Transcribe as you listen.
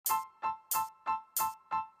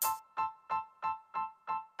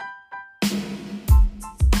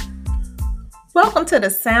Welcome to the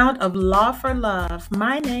Sound of Law for Love.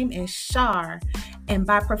 My name is Shar, and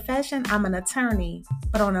by profession, I'm an attorney,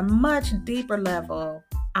 but on a much deeper level,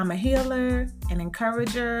 I'm a healer, an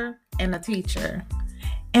encourager, and a teacher.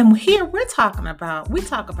 And here we talk about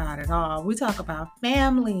it all. We talk about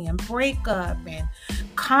family and breakup and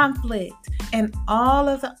conflict and all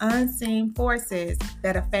of the unseen forces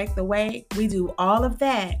that affect the way we do all of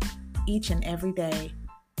that each and every day.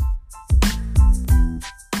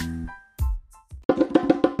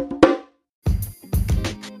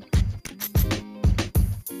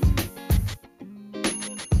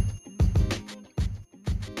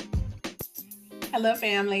 Hello,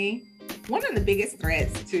 family. One of the biggest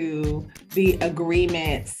threats to the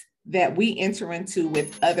agreements that we enter into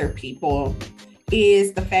with other people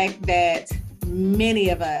is the fact that many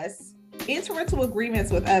of us enter into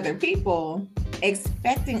agreements with other people,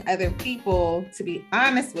 expecting other people to be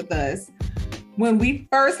honest with us when we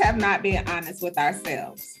first have not been honest with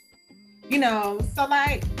ourselves.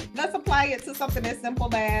 Let's apply it to something as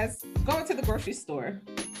simple as going to the grocery store.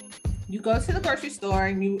 You go to the grocery store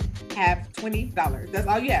and you have $20. That's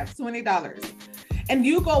all you have, $20. And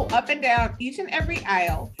you go up and down each and every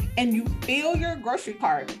aisle and you fill your grocery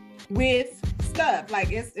cart with stuff,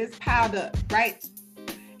 like it's piled up, right?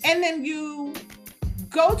 And then you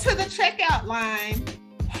go to the checkout line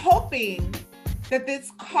hoping that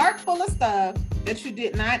this cart full of stuff that you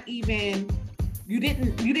didn't add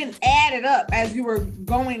it up as you were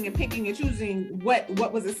going and picking and choosing what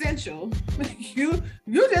was essential. You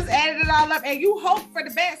just added it all up and you hope for the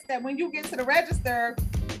best that when you get to the register,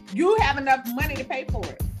 you have enough money to pay for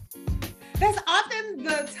it. That's often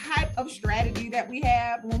the type of strategy that we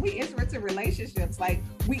have when we enter into relationships. Like,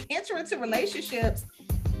 we enter into relationships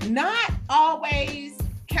not always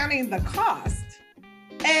counting the cost.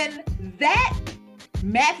 And that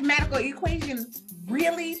mathematical equation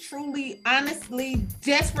really, truly, honestly,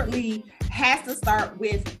 desperately has to start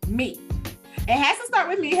with me. It has to start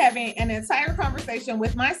with me having an entire conversation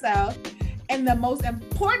with myself. And the most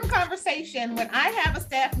important conversation when I have a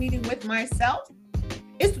staff meeting with myself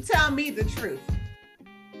is to tell me the truth.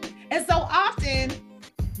 And so often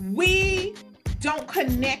we don't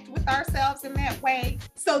connect with ourselves in that way,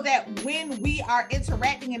 so that when we are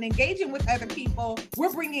interacting and engaging with other people,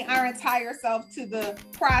 we're bringing our entire self to the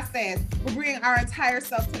process. We're bringing our entire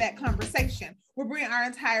self to that conversation. We're bringing our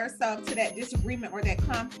entire self to that disagreement or that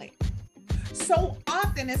conflict. So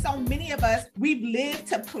often, and so many of us, we've lived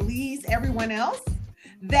to please everyone else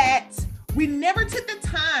that we never took the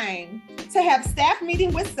time to have staff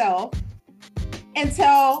meeting with self and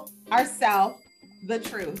tell ourselves the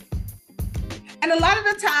truth. And a lot of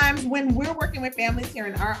the times when we're working with families here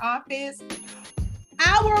in our office,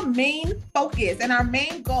 our main focus and our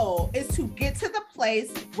main goal is to get to the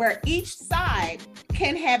place where each side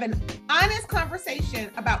can have an honest conversation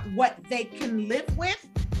about what they can live with,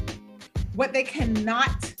 what they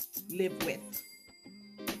cannot live with.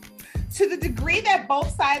 To the degree that both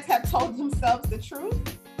sides have told themselves the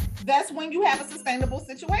truth, that's when you have a sustainable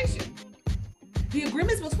situation. The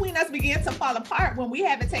agreements between us begin to fall apart when we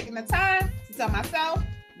haven't taken the time to tell myself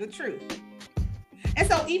the truth. And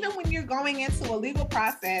so even when you're going into a legal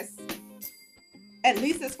process, at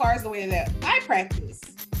least as far as the way that I practice,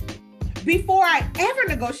 before I ever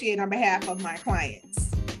negotiate on behalf of my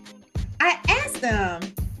clients, I ask them,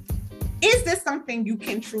 is this something you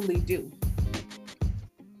can truly do?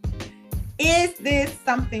 Is this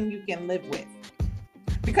something you can live with?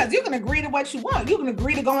 Because you can agree to what you want. You can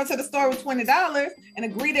agree to go into the store with $20 and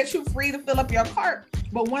agree that you're free to fill up your cart.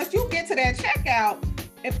 But once you get to that checkout,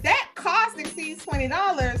 if that cost exceeds $20,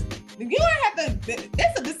 then you don't have to,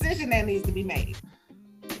 it's a decision that needs to be made.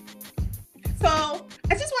 So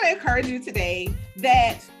I just want to encourage you today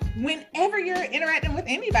that whenever you're interacting with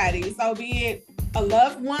anybody, so be it a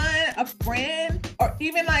loved one, a friend, or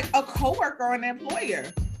even like a coworker or an employer,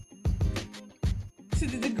 to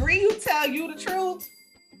the degree you tell you the truth,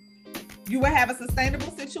 you will have a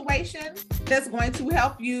sustainable situation that's going to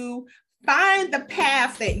help you find the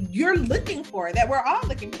path that you're looking for, that we're all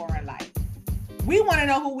looking for in life. We want to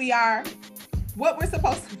know who we are, what we're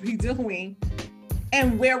supposed to be doing,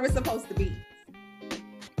 and where we're supposed to be.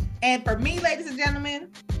 And for me, ladies and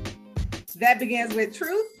gentlemen, that begins with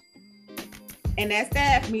truth, and that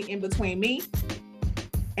staff meeting between me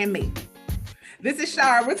and me. This is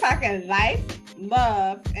Shar. We're talking life,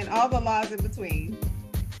 love, and all the laws in between.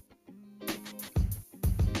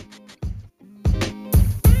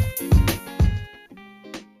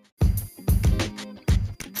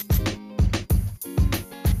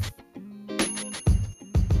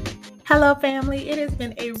 Hello, family. It has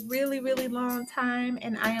been a really, really long time,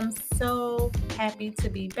 and I am so happy to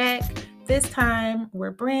be back this time we're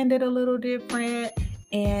branded a little different.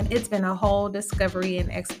 And it's been a whole discovery and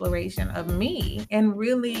exploration of me, and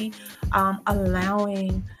really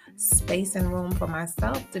allowing space and room for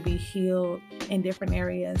myself to be healed in different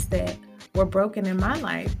areas that were broken in my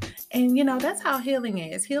life. And that's how healing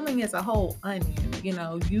is. Healing is a whole onion.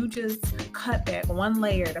 You just cut back one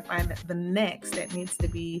layer to find the next that needs to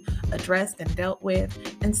be addressed and dealt with.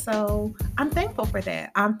 And so I'm thankful for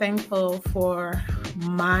that. I'm thankful for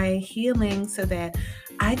my healing so that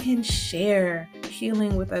I can share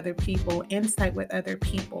healing with other people, insight with other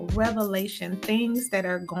people, revelation, things that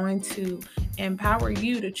are going to empower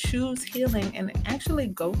you to choose healing and actually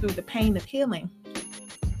go through the pain of healing.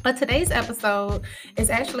 But today's episode is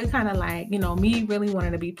actually kind of like, me really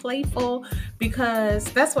wanting to be playful, because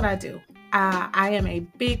that's what I do. I am a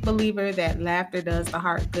big believer that laughter does the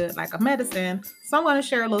heart good like a medicine. So I'm going to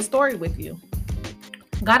share a little story with you.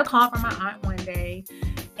 Got a call from my aunt one day,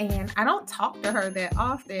 and I don't talk to her that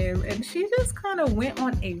often, and she just kind of went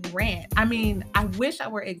on a rant. I mean, I wish I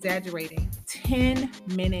were exaggerating. 10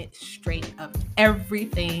 minutes straight of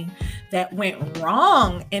everything that went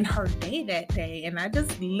wrong in her day that day, and I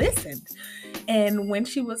just listened. And when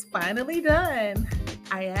she was finally done,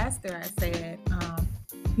 I asked her, I said,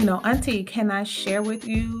 Auntie, can I share with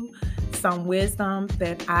you some wisdom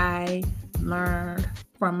that I learned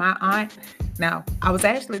from my aunt? Now, I was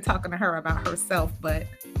actually talking to her about herself, but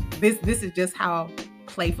this is just how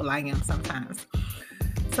playful I am sometimes.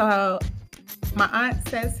 So my aunt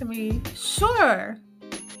says to me, sure.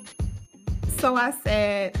 So I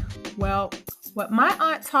said, well, what my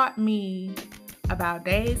aunt taught me about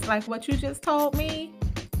days like what you just told me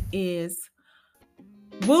is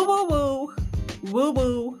woo, woo, woo, woo,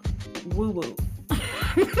 woo, woo, woo.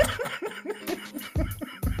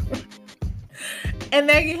 And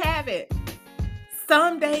there you have it.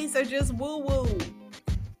 Some days are just woo-woo.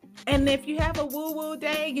 And if you have a woo-woo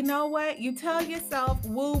day, you know what? You tell yourself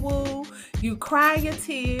woo-woo, you cry a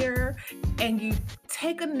tear, and you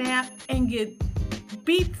take a nap, and you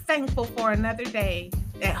be thankful for another day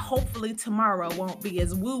that hopefully tomorrow won't be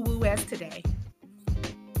as woo-woo as today.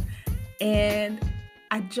 And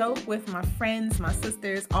I joke with my friends, my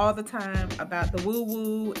sisters all the time about the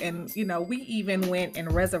woo-woo. And, we even went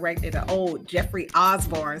and resurrected an old Jeffrey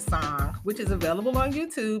Osborne song, which is available on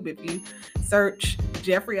YouTube. If you search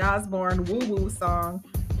Jeffrey Osborne woo-woo song,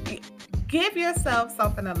 give yourself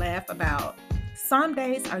something to laugh about. Some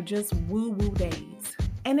days are just woo-woo days,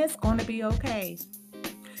 and it's going to be okay.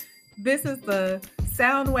 This is the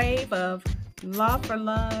sound wave of Law for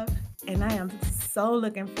Love, and I am so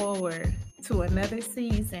looking forward to another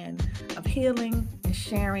season of healing and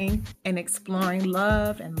sharing and exploring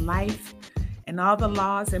love and life and all the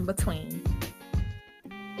laws in between.